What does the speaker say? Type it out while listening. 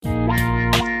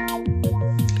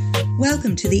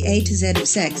Welcome to the A to Z of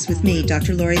Sex with me,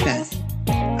 Dr. Lori Beth.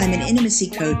 I'm an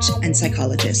intimacy coach and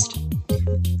psychologist.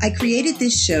 I created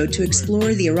this show to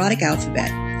explore the erotic alphabet,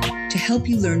 to help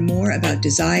you learn more about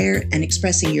desire and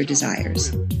expressing your desires,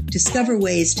 discover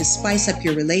ways to spice up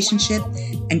your relationship,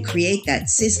 and create that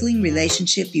sizzling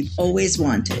relationship you've always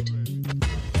wanted.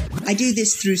 I do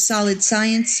this through solid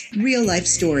science, real-life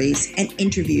stories, and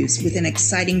interviews with an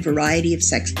exciting variety of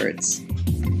sexperts.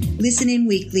 Listen in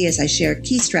weekly as I share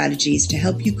key strategies to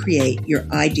help you create your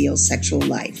ideal sexual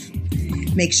life.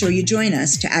 Make sure you join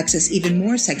us to access even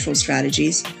more sexual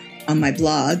strategies on my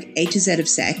blog, A to Z of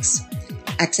Sex.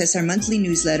 Access our monthly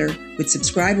newsletter with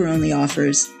subscriber-only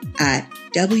offers at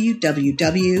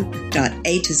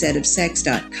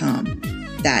www.atozofsex.com.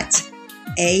 That's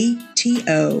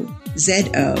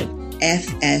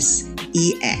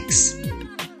ATOZOFSEX.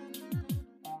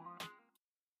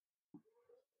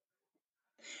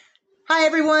 Hi,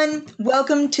 everyone.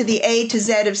 Welcome to the A to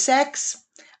Z of Sex.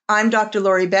 I'm Dr.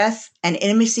 Lori Beth, an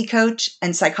intimacy coach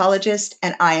and psychologist,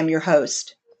 and I am your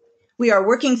host. We are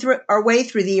working through our way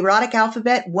through the erotic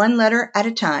alphabet one letter at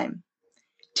a time.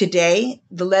 Today,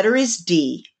 the letter is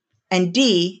D, and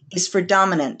D is for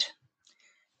dominant.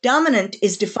 Dominant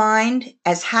is defined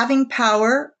as having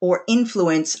power or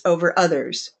influence over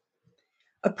others.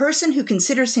 A person who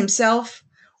considers himself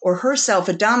or herself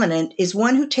a dominant is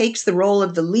one who takes the role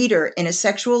of the leader in a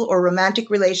sexual or romantic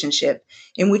relationship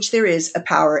in which there is a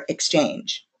power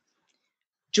exchange.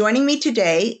 Joining me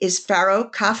today is Pharaoh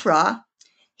Kaf-Ra.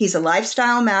 He's a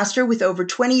lifestyle master with over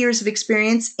 20 years of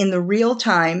experience in the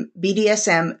real-time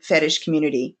BDSM fetish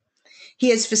community.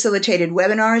 He has facilitated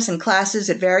webinars and classes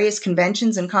at various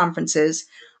conventions and conferences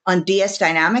on DS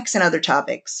dynamics and other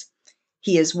topics.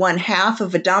 He is one half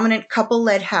of a dominant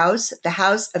couple-led house, the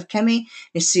House of Kemi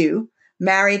Nisu,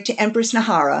 married to Empress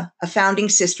Nahara, a founding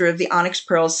sister of the Onyx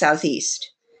Pearls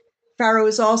Southeast. Pharaoh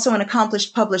is also an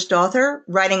accomplished published author,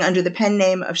 writing under the pen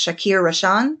name of Shakir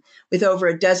Rashaan, with over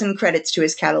a dozen credits to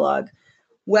his catalog.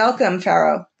 Welcome,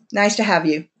 Pharaoh. Nice to have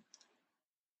you.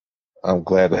 I'm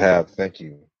glad to have. Thank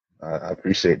you. I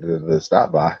appreciate the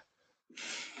stop by.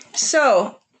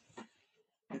 So,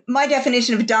 my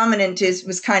definition of dominant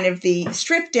was kind of the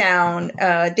stripped down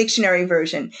dictionary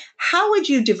version. How would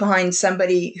you define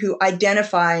somebody who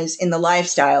identifies in the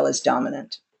lifestyle as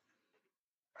dominant?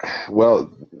 Well,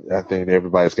 I think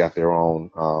everybody's got their own,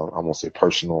 I'm going to say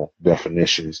personal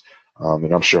definitions.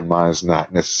 And I'm sure mine's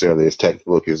not necessarily as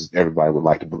technical as everybody would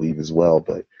like to believe as well.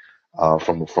 But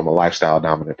from a lifestyle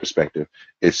dominant perspective,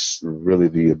 it's really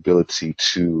the ability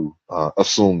to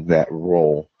assume that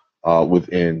role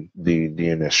within the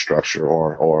DNS structure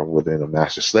or within a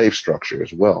master slave structure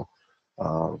as well.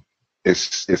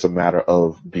 It's a matter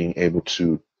of being able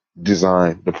to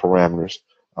design the parameters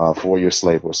for your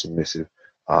slave or submissive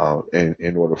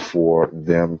in order for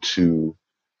them to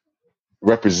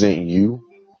represent you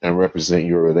and represent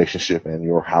your relationship and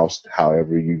your house,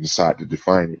 however you decide to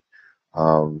define it,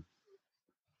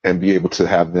 and be able to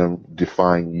have them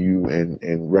define you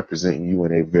and represent you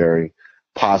in a very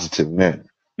positive manner.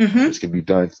 Mm-hmm. This can be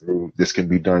done through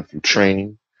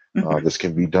training. Mm-hmm. This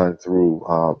can be done through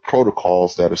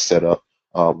protocols that are set up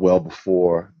well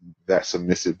before that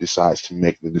submissive decides to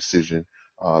make the decision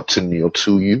to kneel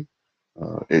to you.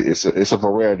 It's a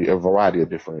variety of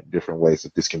different ways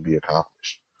that this can be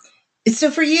accomplished. So,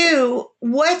 for you,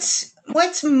 what's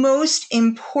most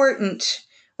important?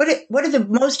 What are the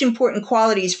most important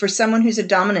qualities for someone who's a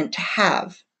dominant to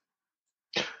have?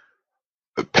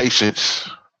 Patience.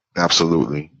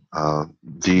 Absolutely.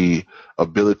 The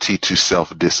ability to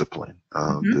self-discipline.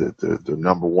 The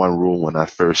number one rule when I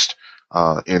first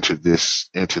entered this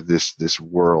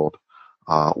world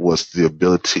was the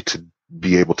ability to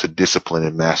be able to discipline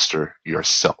and master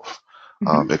yourself.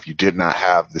 If you did not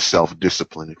have the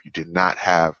self-discipline, if you did not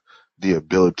have the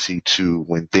ability to,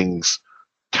 when things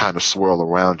kind of swirl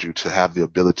around you, to have the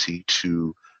ability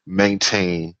to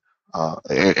maintain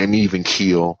an even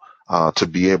keel, to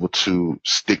be able to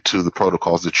stick to the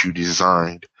protocols that you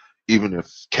designed, even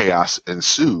if chaos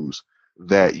ensues,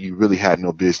 that you really had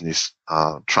no business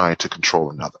trying to control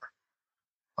another.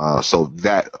 So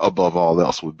that, above all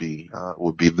else, would be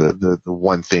the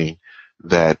one thing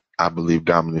that I believe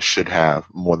dominance should have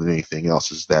more than anything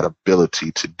else, is that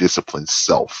ability to discipline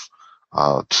self,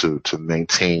 to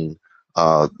maintain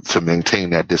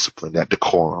that discipline, that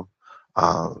decorum,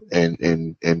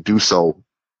 and do so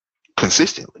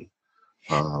consistently.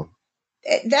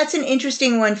 That's an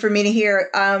interesting one for me to hear,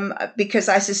 because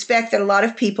I suspect that a lot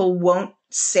of people won't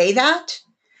say that.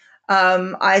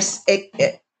 I've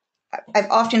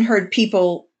often heard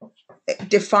people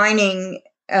defining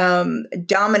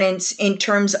dominance in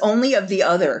terms only of the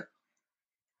other,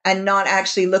 and not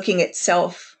actually looking at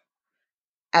self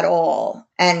at all.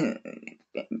 And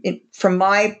from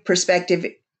my perspective,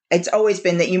 it's always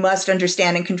been that you must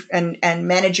understand and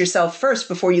manage yourself first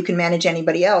before you can manage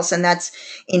anybody else. And that's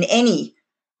in any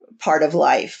part of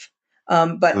life.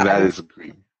 But That is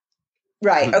agreed.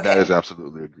 Right. Okay. That is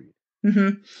absolutely agreed.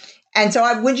 Mm-hmm. And so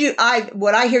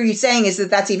what I hear you saying is that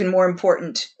that's even more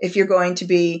important if you're going to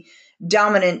be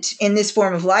dominant in this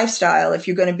form of lifestyle, if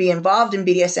you're going to be involved in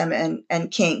BDSM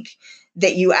and kink,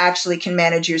 that you actually can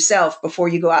manage yourself before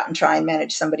you go out and try and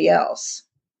manage somebody else.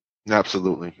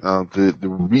 Absolutely. The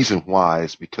reason why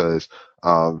is because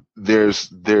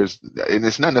there's and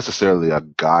it's not necessarily a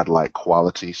godlike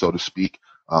quality, so to speak.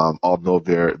 Although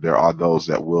there are those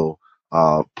that will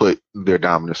put their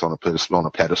dominance on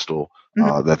a pedestal,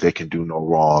 Mm-hmm. that they can do no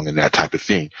wrong and that type of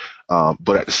thing.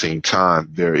 But at the same time,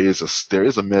 there is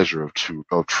a measure of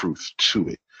truth to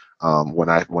it. When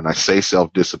I say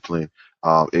self-discipline,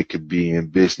 it could be in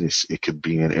business. It could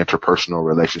be in interpersonal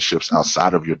relationships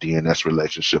outside of your DNS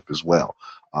relationship as well.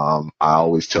 I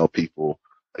always tell people,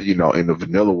 in the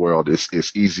vanilla world,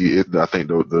 it's easy. I think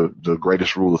the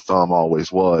greatest rule of thumb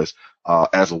always was,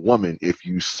 as a woman, if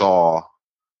you saw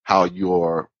how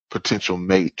your potential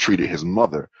mate treated his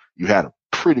mother, you had a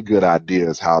pretty good idea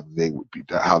as how they would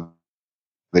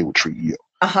treat you.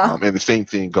 Uh-huh. And the same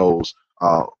thing goes,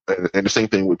 and the same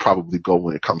thing would probably go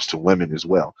when it comes to women as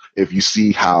well. If you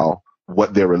see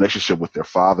what their relationship with their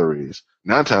father is,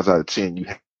 9 times out of 10, you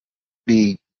have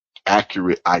the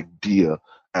accurate idea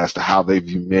as to how they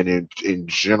view men in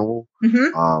general,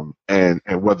 Mm-hmm. and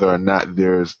whether or not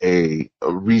there's a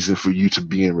reason for you to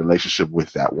be in relationship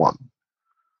with that woman.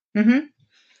 Mm-hmm.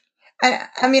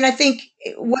 I mean, I think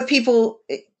what people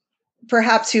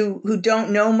perhaps who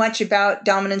don't know much about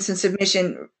dominance and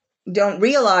submission don't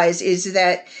realize is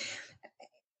that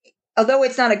although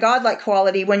it's not a godlike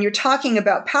quality, when you're talking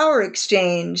about power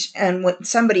exchange and when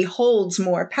somebody holds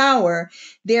more power,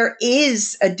 there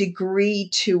is a degree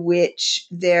to which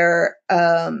because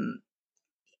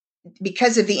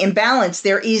of the imbalance,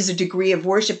 there is a degree of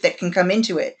worship that can come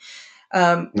into it.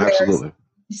 Whereas Absolutely.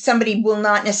 somebody will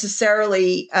not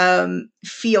necessarily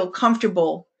feel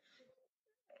comfortable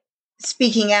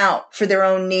speaking out for their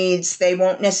own needs. They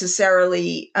won't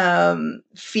necessarily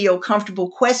feel comfortable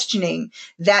questioning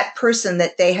that person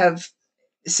that they have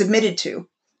submitted to.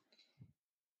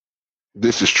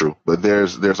 This is true, but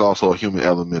there's also a human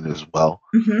element as well.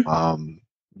 Mm-hmm.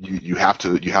 You have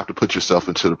to put yourself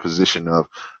into the position of,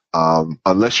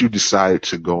 unless you decide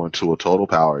to go into a total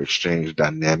power exchange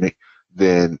dynamic,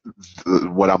 then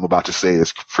what I'm about to say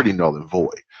is pretty null and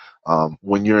void.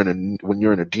 When you're in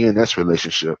a DNS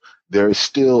relationship, there's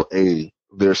still a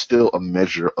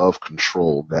measure of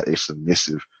control that a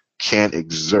submissive can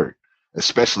exert,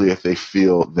 especially if they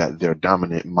feel that their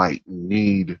dominant might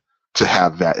need to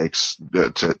have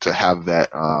to have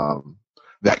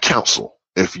that counsel,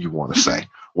 if you want to say,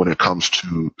 when it comes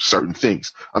to certain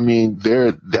things. I mean,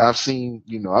 I've seen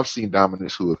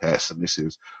dominants who have had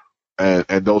submissives,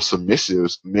 and those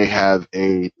submissives may have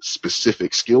a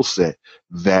specific skill set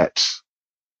that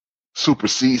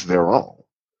supersedes their own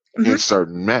Mm-hmm. in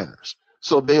certain manners.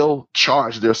 So they'll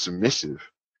charge their submissive.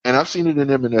 And I've seen it in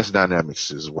M&S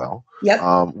dynamics as well, Yep.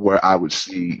 where I would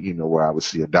see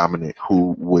a dominant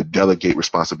who would delegate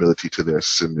responsibility to their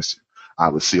submissive. I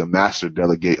would see a master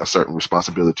delegate a certain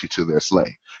responsibility to their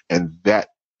slave. And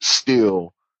that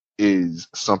still is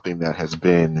something that has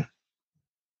been,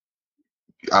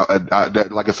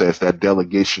 like I said, it's that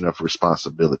delegation of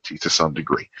responsibility to some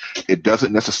degree. It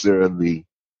doesn't necessarily,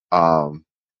 um,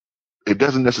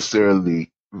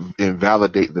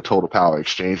 invalidate the total power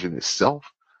exchange in itself,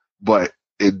 but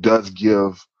it does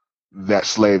give that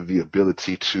slave the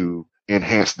ability to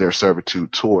enhance their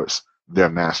servitude towards their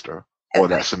master, or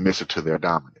that submissive to their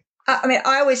dominant. I mean,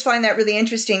 I always find that really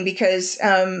interesting because,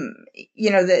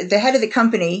 the head of the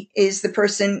company is the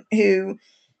person who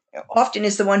often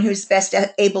is the one who's best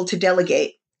able to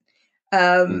delegate.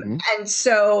 Mm-hmm. And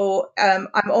so I'm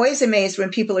always amazed when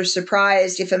people are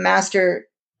surprised if a master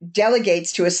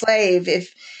delegates to a slave.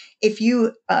 If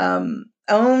you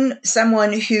own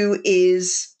someone who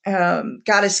is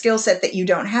got a skill set that you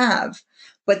don't have,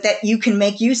 but that you can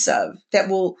make use of, that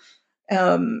will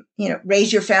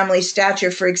raise your family's stature,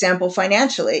 for example,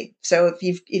 financially. So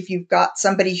if you've got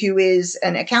somebody who is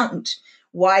an accountant,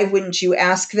 why wouldn't you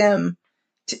ask them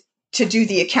to do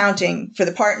the accounting for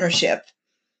the partnership?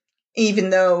 Even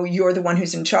though you're the one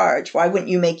who's in charge, why wouldn't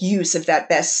you make use of that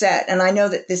best set? And I know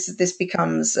that this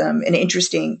becomes an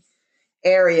interesting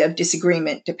area of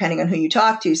disagreement depending on who you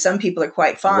talk to. Some people are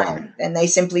quite fine, Right. and they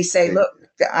simply say, "Look,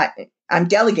 I'm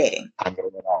delegating." I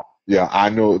know it all. Yeah, I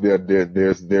know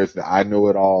there's the I know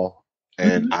it all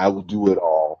and Hmm. I will do it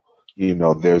all.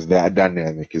 There's that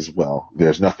dynamic as well.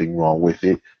 There's nothing wrong with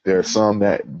it. There are some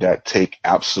that take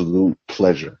absolute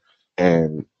pleasure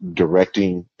in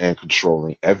directing and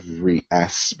controlling every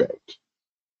aspect,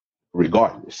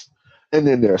 regardless. And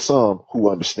then there are some who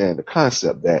understand the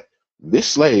concept that this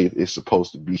slave is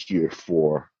supposed to be here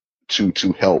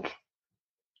to help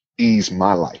ease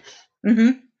my life.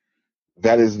 Hmm.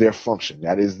 That is their function.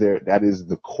 That is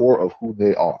the core of who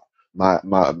they are. My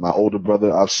older brother,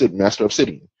 Master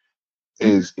Obsidian,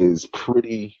 is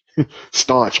pretty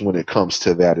staunch when it comes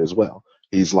to that as well.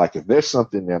 He's like, if there's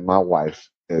something that my wife,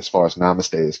 as far as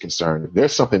Namaste is concerned, if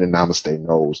there's something that Namaste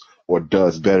knows or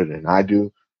does better than I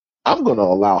do, I'm going to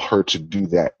allow her to do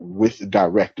that with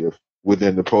directive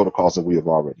within the protocols that we have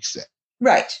already set.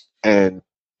 Right. And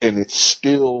it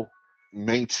still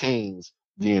maintains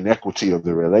the inequity of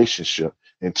the relationship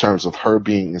in terms of her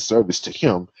being in service to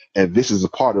him, and this is a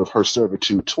part of her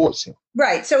servitude towards him.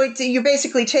 Right. So you're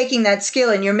basically taking that skill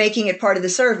and you're making it part of the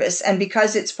service. And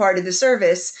because it's part of the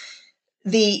service,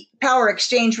 the power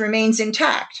exchange remains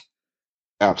intact.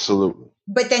 Absolutely.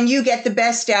 But then you get the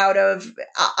best out of,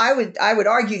 I would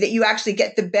argue that you actually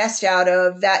get the best out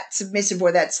of that submissive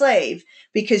or that slave,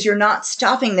 because you're not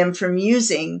stopping them from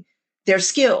using their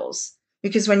skills.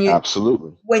 Because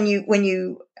Absolutely.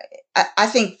 I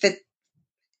think that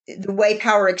the way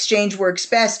power exchange works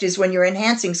best is when you're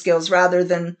enhancing skills rather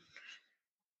than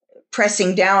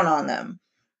pressing down on them.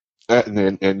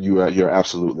 And you're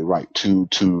absolutely right. To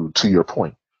your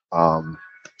point,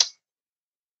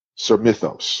 Sir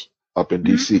Mythos up in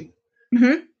Mm-hmm. D.C.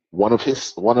 Mm-hmm.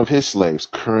 One of his slaves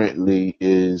currently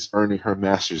is earning her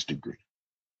master's degree,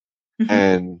 Mm-hmm.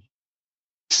 and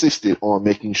insisted on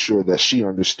making sure that she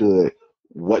understood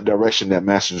what direction that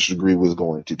master's degree was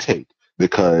going to take.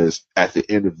 Because at the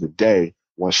end of the day,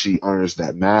 once she earns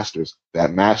that master's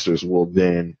will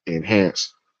then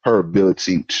enhance her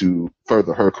ability to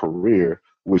further her career,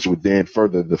 which would then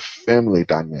further the family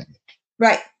dynamic.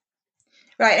 Right.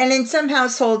 Right. And in some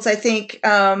households, I think,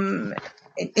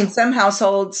 in some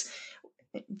households,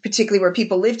 particularly where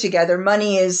people live together,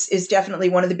 money is definitely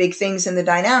one of the big things in the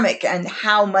dynamic, and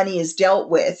how money is dealt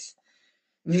with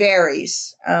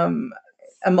varies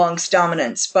amongst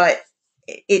dominants. But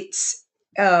it's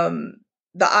the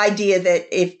idea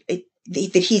that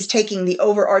that he's taking the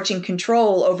overarching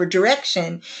control over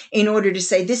direction in order to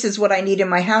say, this is what I need in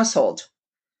my household.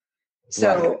 Right.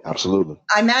 So Absolutely.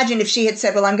 I imagine if she had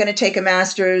said, well, I'm going to take a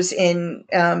master's in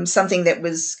something that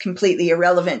was completely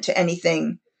irrelevant to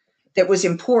anything that was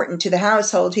important to the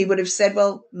household, he would have said,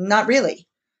 well, not really,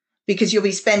 because you'll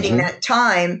be spending Hmm. that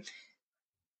time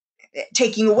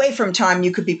taking away from time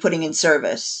you could be putting in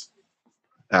service.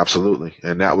 Absolutely.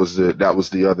 And that was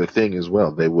the other thing as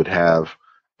well. They would have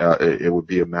it would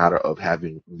be a matter of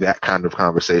having that kind of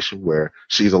conversation where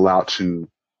she's allowed to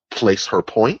place her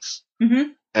points,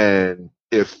 Mm-hmm. and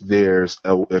if there's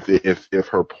if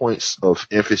her points of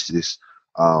emphasis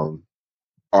um,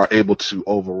 are able to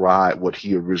override what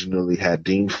he originally had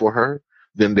deemed for her,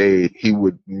 then he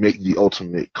would make the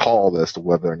ultimate call as to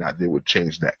whether or not they would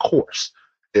change that course.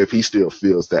 If he still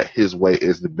feels that his way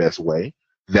is the best way,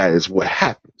 that is what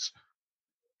happens.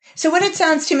 So what it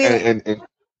sounds to me like, And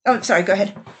oh, sorry, go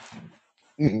ahead.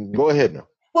 go ahead now.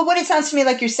 Well, what it sounds to me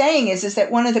like you're saying is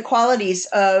that one of the qualities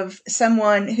of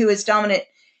someone who is dominant,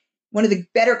 one of the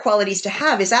better qualities to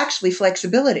have is actually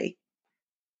flexibility.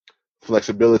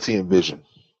 Flexibility and vision.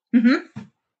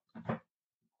 Mm-hmm.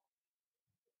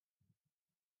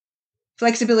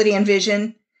 Flexibility and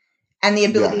vision, and the Yeah,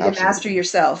 ability to master absolutely.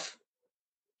 yourself.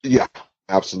 Yeah,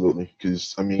 absolutely.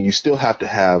 Because I mean, you still have to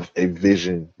have a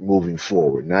vision moving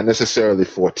forward, not necessarily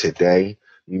for today.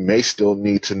 You may still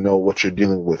need to know what you're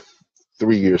dealing with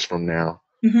 3 years from now,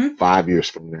 Mm-hmm. 5 years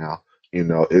from now.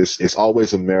 It's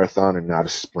always a marathon and not a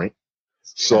sprint.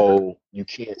 So you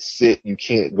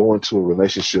can't go into a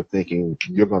relationship thinking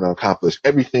you're going to accomplish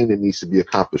everything that needs to be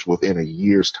accomplished within a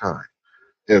year's time.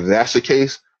 If that's the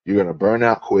case, you're going to burn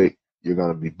out quick. You're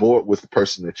going to be bored with the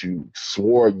person that you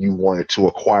swore you wanted to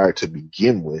acquire to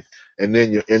begin with. And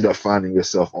then you end up finding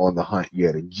yourself on the hunt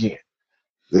yet again.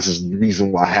 This is the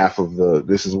reason why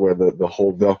this is where the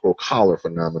whole Velcro collar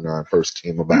phenomenon first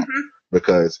came about. Mm-hmm.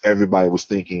 Because everybody was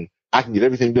thinking, I can get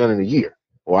everything done in a year,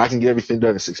 or I can get everything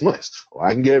done in 6 months, or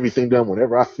I can get everything done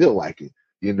whenever I feel like it.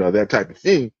 That type of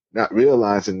thing, not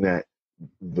realizing that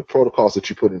the protocols that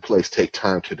you put in place take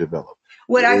time to develop.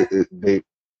 What I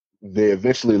They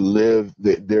eventually live.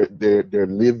 They're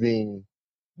living,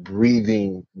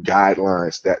 breathing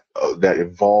guidelines that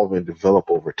evolve and develop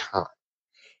over time.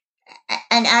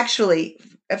 And actually,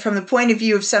 from the point of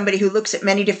view of somebody who looks at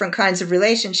many different kinds of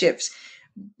relationships,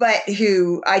 but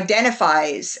who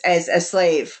identifies as a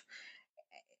slave,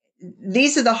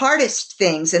 these are the hardest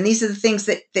things, and these are the things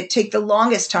that take the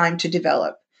longest time to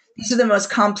develop. These are the most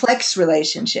complex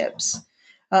relationships.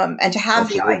 And to have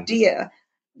the idea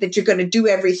that you're going to do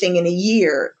everything in a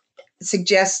year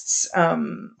suggests a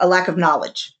lack of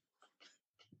knowledge.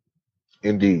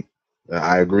 Indeed.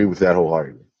 I agree with that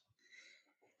wholeheartedly.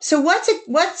 So what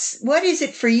is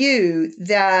it for you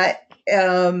that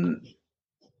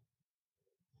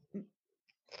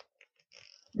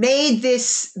made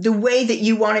this the way that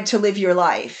you wanted to live your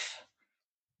life?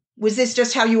 Was this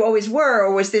just how you always were,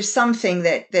 or was there something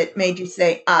that made you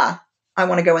say, I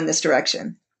want to go in this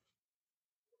direction?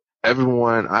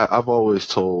 Everyone, I've always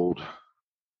told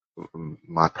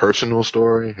my personal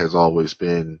story has always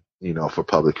been, for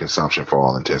public consumption for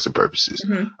all intents and purposes.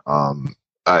 Mm-hmm.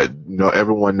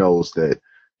 Everyone knows that,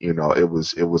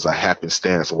 it was a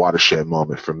happenstance watershed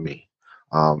moment for me.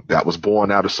 That was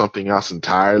born out of something else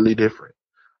entirely different.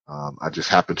 I just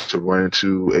happened to run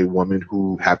into a woman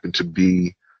who happened to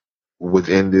be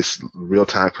within this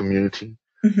real-time community.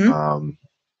 Mm-hmm.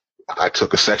 I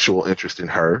took a sexual interest in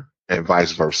her and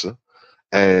vice versa.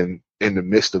 And in the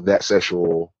midst of that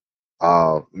sexual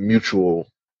mutual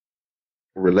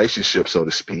relationship, so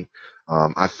to speak,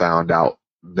 I found out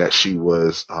that she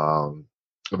was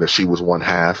one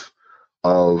half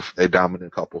of a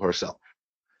dominant couple herself.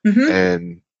 Mm-hmm.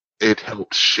 And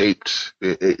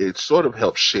it sort of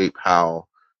helped shape how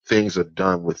things are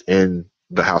done within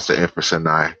the house that Empress and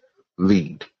I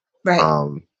lead. Right.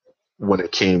 When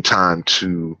it came time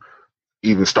to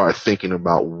even start thinking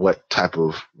about what type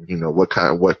of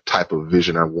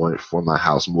vision I wanted for my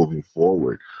house moving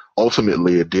forward.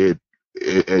 Ultimately, it did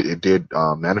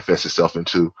manifest itself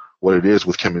into what it is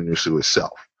with Kiminusu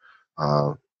itself.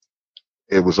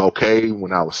 It was okay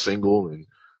when I was single and,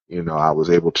 I was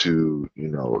able to,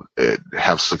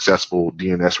 have successful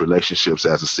DNS relationships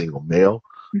as a single male.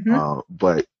 Mm-hmm.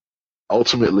 But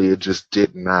ultimately it just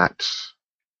it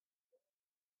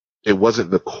wasn't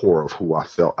the core of who I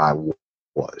felt I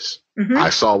was. Mm-hmm. I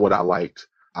saw what I liked.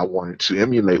 I wanted to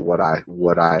emulate what I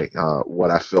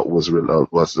felt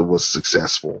was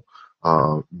successful,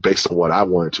 based on what I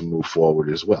wanted to move forward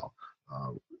as well.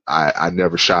 I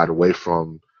never shied away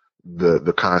from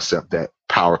the concept that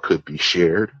power could be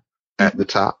shared at the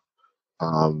top.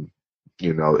 And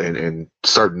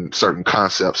certain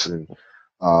concepts and,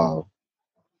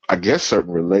 I guess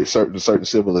certain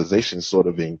civilizations sort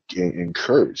of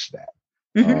encourage that,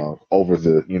 Mm-hmm. over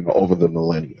the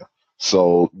millennia.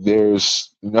 So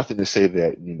there's nothing to say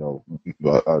that,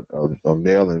 a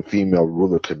male and female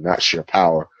ruler could not share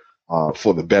power,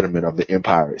 for the betterment of the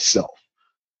empire itself.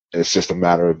 It's just a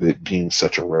matter of it being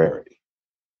such a rarity.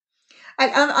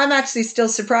 I'm actually still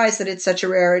surprised that it's such a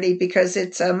rarity, because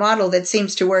it's a model that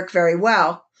seems to work very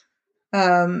well.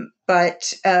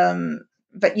 But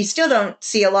you still don't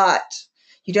see a lot.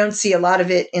 You don't see a lot of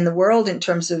it in the world in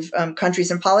terms of countries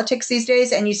and politics these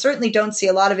days, and you certainly don't see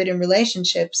a lot of it in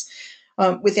relationships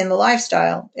within the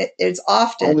lifestyle. It's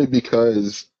often only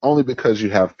because you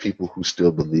have people who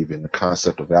still believe in the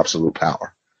concept of absolute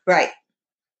power. Right.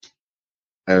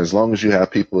 And as long as you have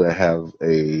people that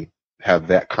have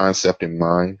that concept in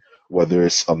mind, whether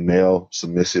it's a male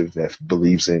submissive that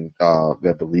believes in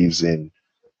the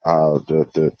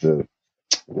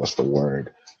what's the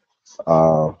word?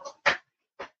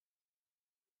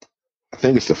 I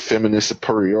think it's the feminist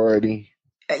superiority.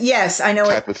 Yes, I know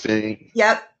type of thing.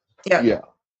 Yep. Yeah.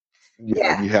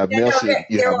 You have Nelson.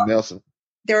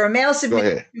 There are male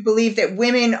submissives who believe that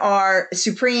women are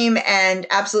supreme and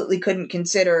absolutely couldn't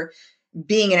consider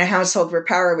being in a household where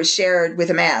power was shared with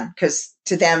a man, because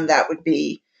to them that would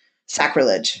be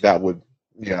sacrilege. That would,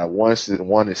 one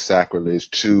is sacrilege.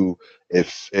 Two,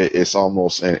 if it's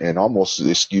almost and almost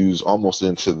excuse almost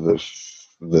into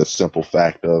the simple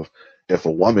fact of, if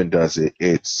a woman does it,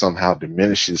 it somehow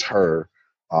diminishes her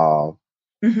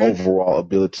overall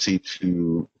ability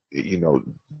to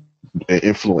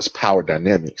influence power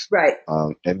dynamics. Right.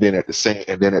 And then at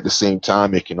the same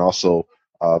time, it can also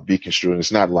be construed.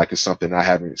 It's not like it's something I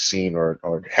haven't seen or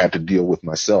had to deal with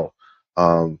myself,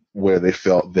 where they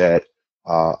felt that,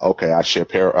 okay, I share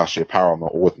power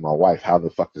with my wife. How the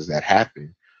fuck does that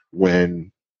happen?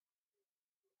 When,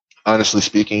 honestly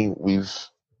speaking,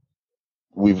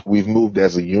 we've moved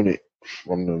as a unit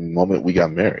from the moment we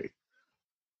got married.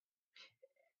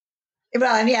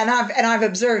 Well, and I've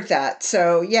observed that.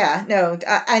 So yeah, no,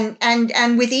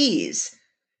 and with ease.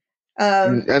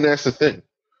 And that's the thing.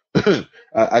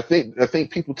 I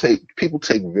think people take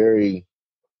very,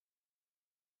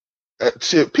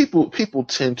 people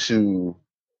tend to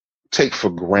take for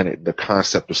granted the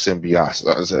concept of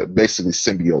symbiosis, basically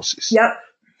symbiosis. Yep.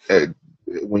 Uh,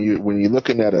 when you're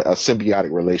looking at a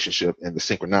symbiotic relationship and the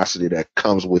synchronicity that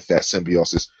comes with that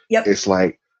symbiosis, Yep. it's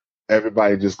like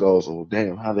everybody just goes, "Oh,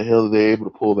 damn! How the hell are they able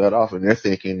to pull that off?" And they're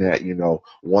thinking that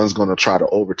one's going to try to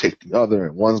overtake the other,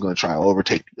 and one's going to try to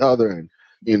overtake the other, and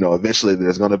eventually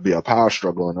there's going to be a power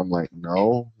struggle. And I'm like,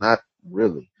 no, not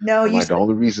really. No, I'm like, the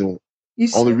only reason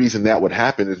that would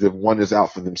happen is if one is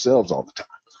out for themselves all the time.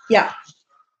 Yeah.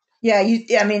 Yeah,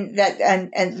 I mean that,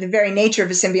 and the very nature of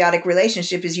a symbiotic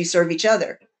relationship is you serve each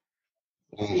other.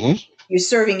 Mm-hmm. You're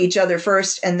serving each other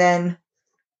first, and then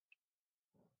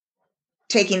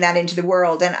taking that into the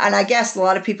world. And I guess a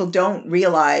lot of people don't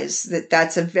realize that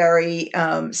that's a very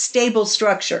stable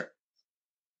structure.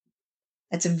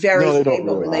 It's a very No, they don't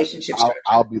stable realize it. relationship I'll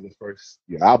structure. be the first.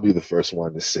 Yeah, I'll be the first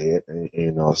one to say it. And,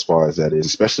 as far as that is,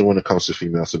 especially when it comes to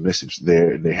female submissives,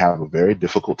 they have a very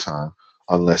difficult time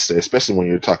unless especially when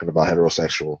you're talking about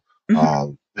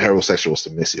Mm-hmm. heterosexual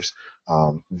submissives,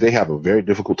 they have a very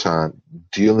difficult time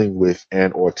dealing with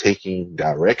and or taking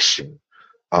direction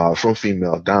from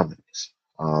female dominance.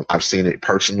 I've seen it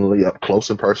personally, up close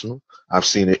and personal. I've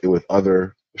seen it with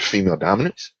other female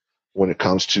dominants when it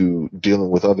comes to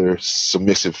dealing with other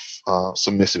submissive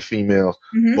females,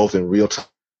 Mm-hmm. both in real time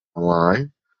and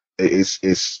online.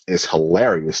 It's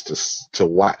hilarious to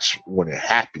watch when it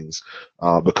happens,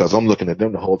 because I'm looking at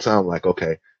them the whole time like,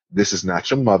 okay, this is not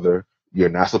your mother. You're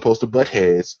not supposed to butt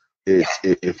heads.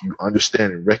 If you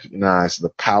understand and recognize the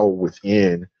power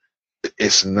within,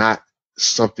 it's not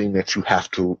something that you have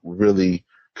to really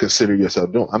consider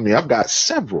yourself doing. I mean, I've got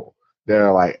several that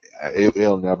are like,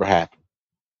 it'll never happen.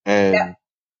 Yeah.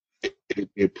 And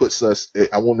it puts us,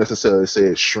 I won't necessarily say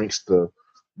it shrinks the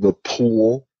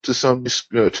pool to some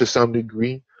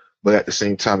degree, but at the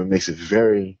same time, it makes it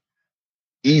very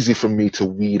easy for me to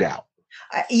weed out.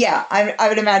 Yeah, I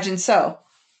would imagine so.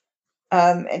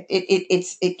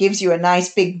 It gives you a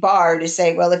nice big bar to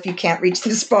say, well, if you can't reach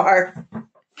this bar,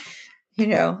 you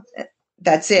know,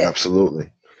 that's it.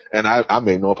 Absolutely. And I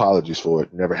made no apologies for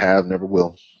it. Never have, never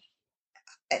will.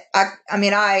 I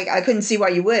mean, I couldn't see why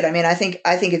you would. I mean, I think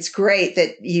it's great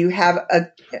that you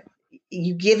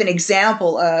give an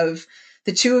example of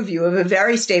the two of you of a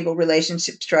very stable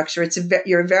relationship structure.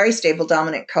 You're a very stable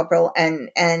dominant couple,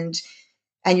 and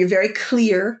you're very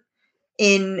clear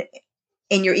in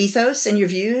your ethos and your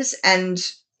views, and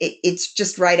it's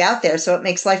just right out there. So it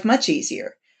makes life much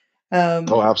easier.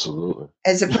 Oh, absolutely.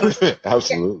 As opposed,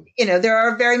 Absolutely. there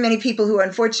are very many people who,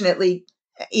 unfortunately,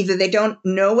 either they don't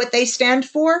know what they stand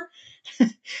for,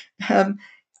 um,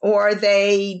 or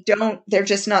they're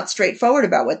just not straightforward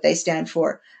about what they stand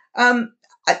for.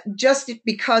 Just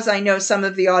because I know some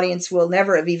of the audience will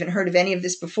never have even heard of any of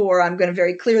this before, I'm going to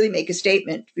very clearly make a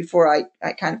statement before I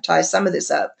kind of tie some of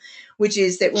this up, which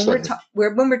is that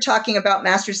when we're talking about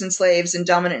masters and slaves and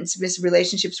dominant and submissive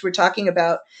relationships, we're talking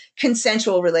about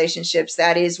consensual relationships.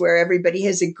 That is where everybody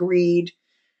has agreed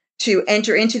to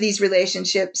enter into these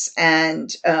relationships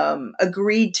and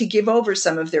agreed to give over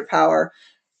some of their power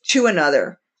to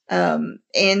another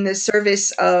in the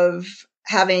service of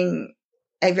having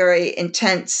a very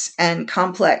intense and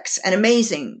complex and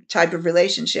amazing type of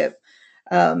relationship.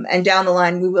 And down the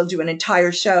line, we will do an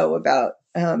entire show about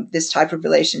this type of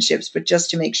relationships, but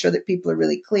just to make sure that people are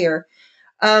really clear.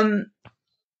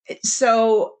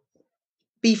 So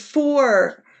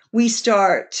before we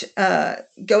start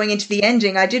going into the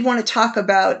ending, I did want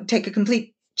to take a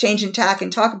complete change in tack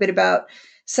and talk a bit about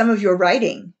some of your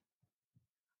writing.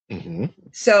 Mm-hmm.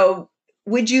 So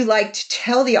would you like to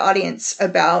tell the audience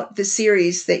about the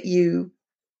series that you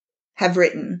have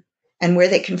written and where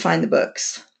they can find the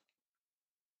books?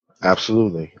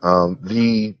 Absolutely.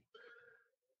 The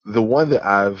one that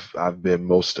I've been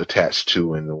most attached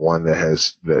to, and the one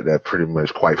that pretty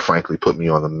much, quite frankly, put me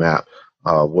on the map,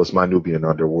 was my Nubian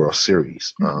Underworld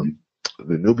series. Mm-hmm.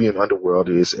 The Nubian Underworld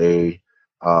is a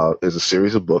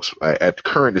series of books. At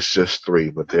current, it's just 3,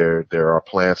 but there are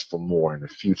plans for more in the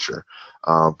future.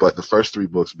 But the first 3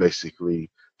 books basically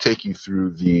take you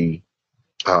through the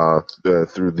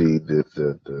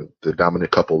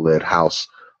dominant couple led house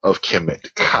of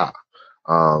Kemet Ka.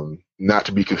 Not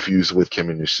to be confused with Kim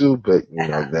and Yusu, but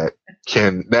that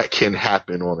can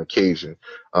happen on occasion.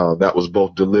 That was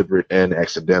both deliberate and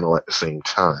accidental at the same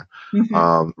time.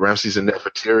 Mm-hmm. Ramses and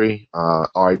Nefertari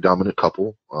are a dominant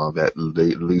couple that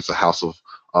leads a house of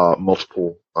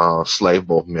multiple slave,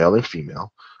 both male and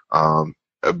female.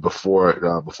 Before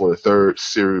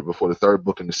the third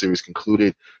book in the series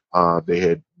concluded, they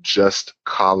had just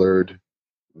collared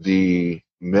the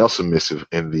male submissive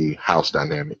in the house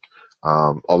dynamic.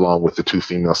 along with the two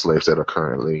female slaves that are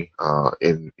currently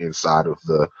inside of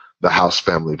the house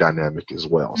family dynamic as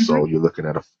well. Mm-hmm. So you're looking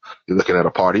at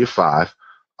a party of five,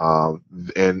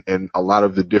 and a lot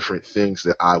of the different things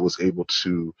that I was able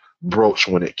to broach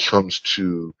when it comes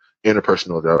to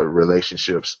interpersonal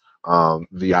relationships.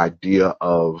 The idea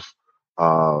of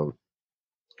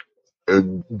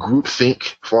group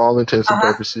think for all intents and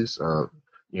purposes.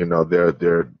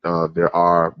 There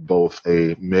are both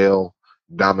a male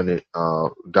dominant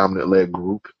led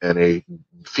group and a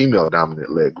female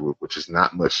dominant led group, which is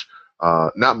not much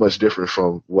different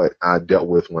from what I dealt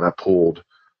with when I pulled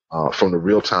from the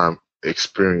real time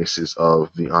experiences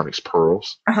of the Onyx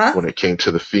Pearls when it came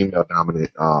to the female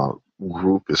dominant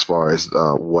group, as far as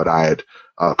what I had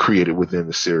created within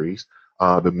the series.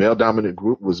 The male dominant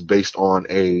group was based on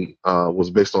a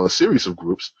series of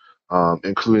groups,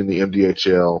 including the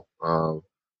MDHL,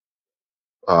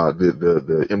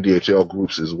 the MDHL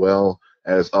groups, as well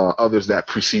as others that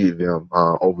preceded them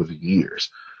over the years.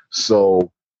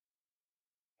 So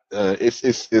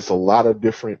it's a lot of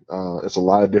different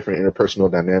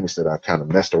interpersonal dynamics that I kind of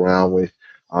messed around with.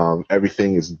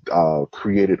 Everything is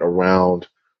created around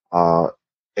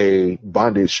a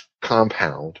bondage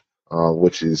compound,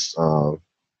 which is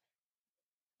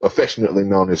affectionately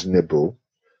known as Nibu,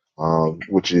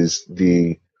 which is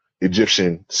the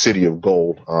Egyptian city of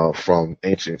gold from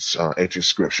ancient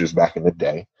scriptures back in the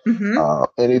day.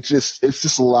 And it's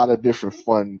just a lot of different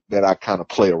fun that I kind of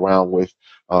play around with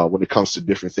when it comes to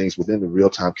different things within the real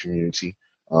time community.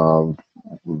 A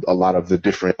lot of the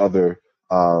different other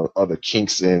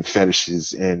kinks and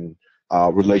fetishes and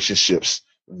relationships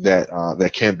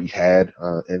that can be had,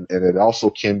 and it also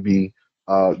can be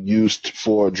used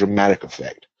for dramatic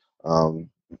effect.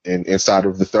 And inside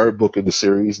of the third book of the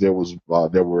series, there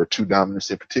were two dominants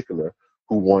in particular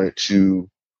who wanted to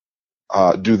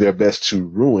do their best to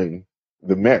ruin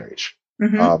the marriage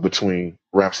between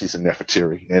Ramses and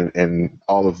Nefertiti, and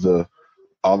all of the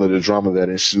drama that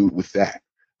ensued with that.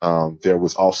 There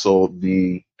was also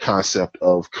the concept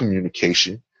of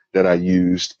communication that I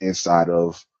used inside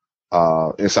of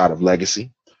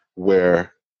Legacy,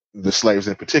 where the slaves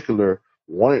in particular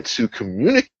wanted to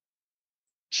communicate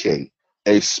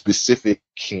a specific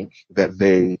kink that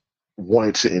they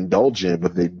wanted to indulge in,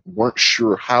 but they weren't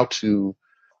sure how to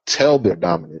tell their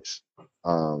dominance,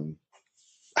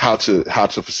 how to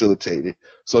facilitate it.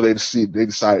 So they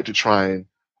decided to try and,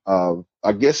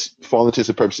 I guess, for all intents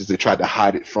and purposes, they tried to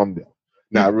hide it from them,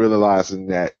 not realizing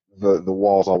that the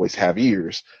walls always have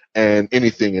ears, and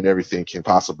anything and everything can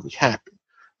possibly happen.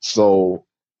 So,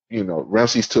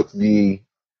 Ramses took the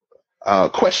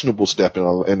questionable step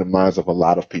in the minds of a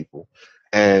lot of people,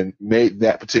 and made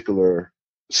that particular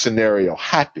scenario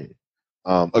happen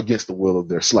against the will of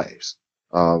their slaves,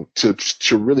 to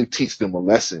really teach them a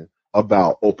lesson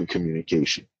about open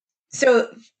communication. So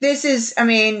this is, I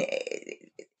mean,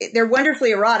 they're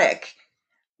wonderfully erotic,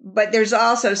 but there's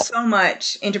also so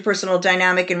much interpersonal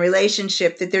dynamic and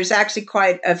relationship that there's actually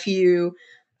quite a few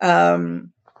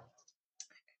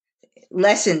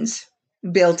lessons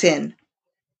built in.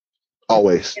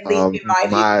 Always. At least in my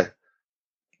view.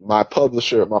 My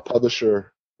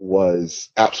publisher was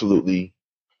absolutely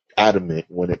adamant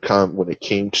when it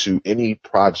came to any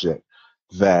project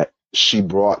that she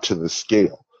brought to the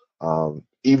scale.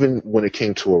 Even when it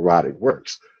came to erotic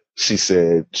works,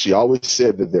 she always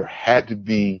said that there had to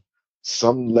be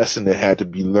some lesson that had to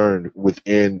be learned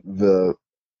within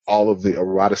all of the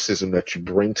eroticism that you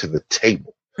bring to the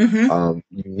table. You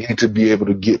need to be able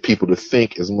to get people to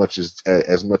think as much as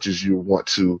you want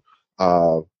to,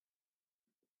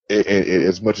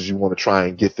 as much as you want to try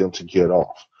and get them to get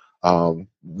off.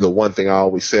 The one thing I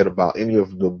always said about any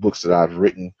of the books that I've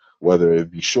written, whether it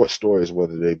be short stories,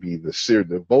 whether they be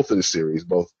both of the series,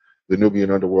 both the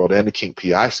Nubian Underworld and the King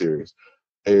PI series,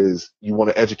 is you want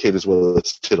to educate as well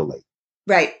as titillate.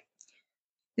 Right.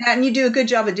 And you do a good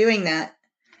job of doing that.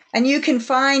 And you can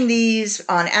find these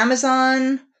on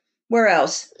Amazon. Where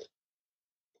else?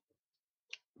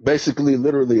 Basically,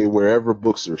 literally wherever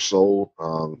books are sold.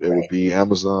 It would be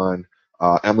Amazon,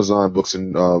 Amazon Books,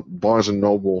 and Barnes and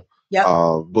Noble,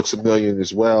 Books A Million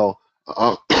as well.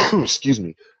 Excuse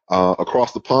me.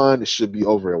 Across the pond, it should be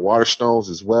over at Waterstones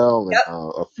as well, and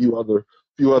a few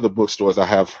other bookstores I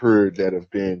have heard that have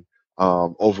been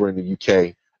over in the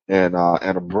UK and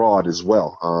abroad as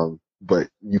well. But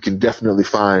you can definitely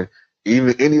find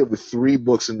even any of the 3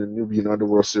 books in the Nubian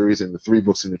Underworld series and the 3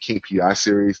 books in the King PI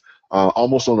series,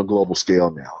 almost on a global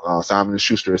scale now. Simon &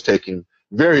 Schuster is taking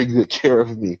very good care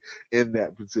of me in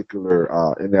that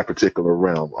particular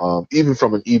realm. Even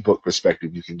from an ebook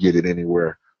perspective, you can get it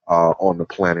anywhere on the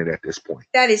planet at this point.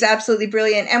 That is absolutely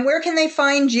brilliant. And where can they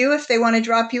find you if they want to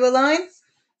drop you a line?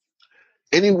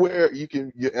 Anywhere you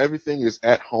can, everything is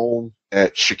at home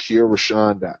at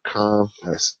ShakirRashaan.com.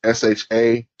 That's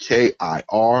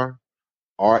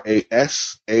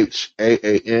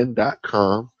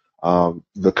ShakirRashaan.com.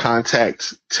 The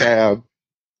contact tab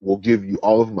will give you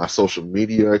all of my social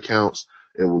media accounts.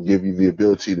 It will give you the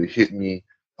ability to hit me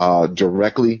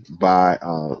directly by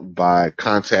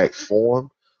contact form.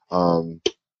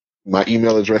 My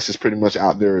email address is pretty much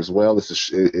out there as well. It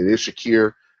is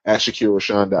Shakir at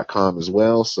ShakirRashaan.com as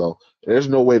well. So there's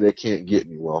no way they can't get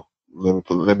me. Well,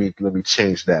 let me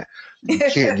change that. You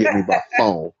can't get me by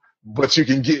phone, but you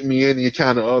can get me any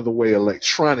kind of other way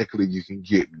electronically. You can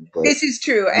get me. But this is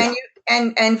true, yeah.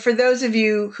 And for those of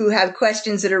you who have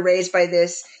questions that are raised by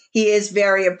this, he is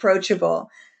very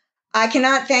approachable. I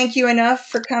cannot thank you enough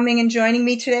for coming and joining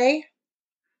me today.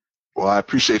 Well, I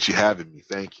appreciate you having me.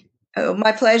 Thank you. Oh,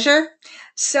 my pleasure.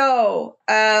 So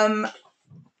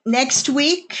next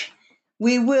week,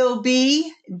 we will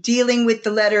be dealing with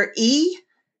the letter E.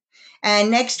 And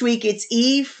next week, it's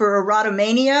E for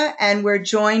erotomania, and we're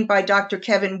joined by Dr.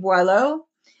 Kevin Boileau.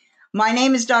 My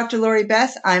name is Dr. Lori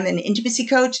Beth. I'm an intimacy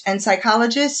coach and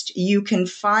psychologist. You can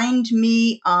find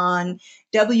me on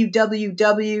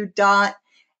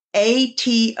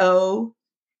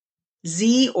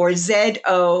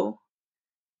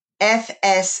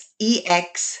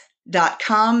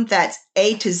That's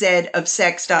A to Z of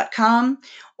sex.com,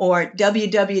 or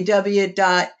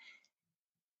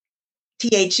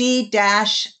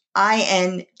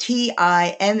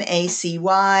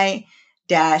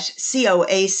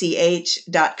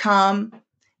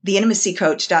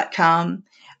theintimacycoach.com.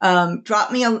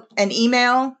 Drop me an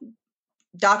email,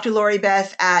 Dr. Lori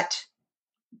Beth at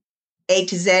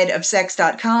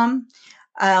A-to-Z-of-sex.com.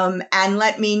 And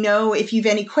let me know if you've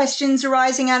any questions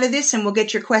arising out of this, and we'll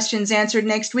get your questions answered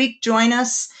next week. Join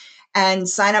us and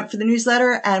sign up for the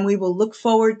newsletter, and we will look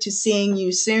forward to seeing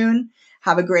you soon.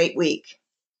 Have a great week.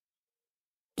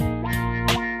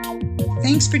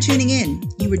 Thanks for tuning in.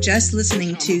 You were just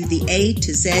listening to the A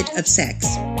to Z of Sex.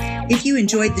 If you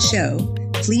enjoyed the show,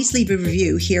 please leave a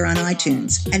review here on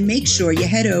iTunes, and make sure you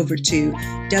head over to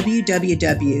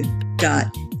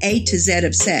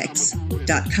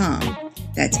www.atozofsex.com.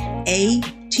 That's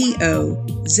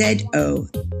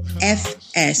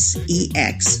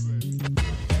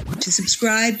ATOZOFSEX. To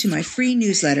subscribe to my free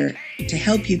newsletter to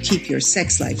help you keep your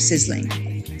sex life sizzling.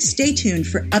 Stay tuned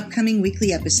for upcoming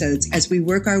weekly episodes as we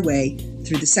work our way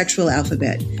through the sexual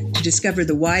alphabet to discover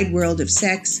the wide world of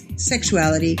sex,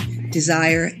 sexuality,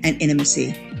 desire, and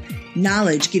intimacy.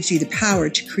 Knowledge gives you the power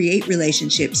to create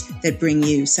relationships that bring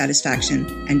you satisfaction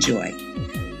and joy.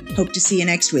 Hope to see you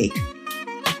next week.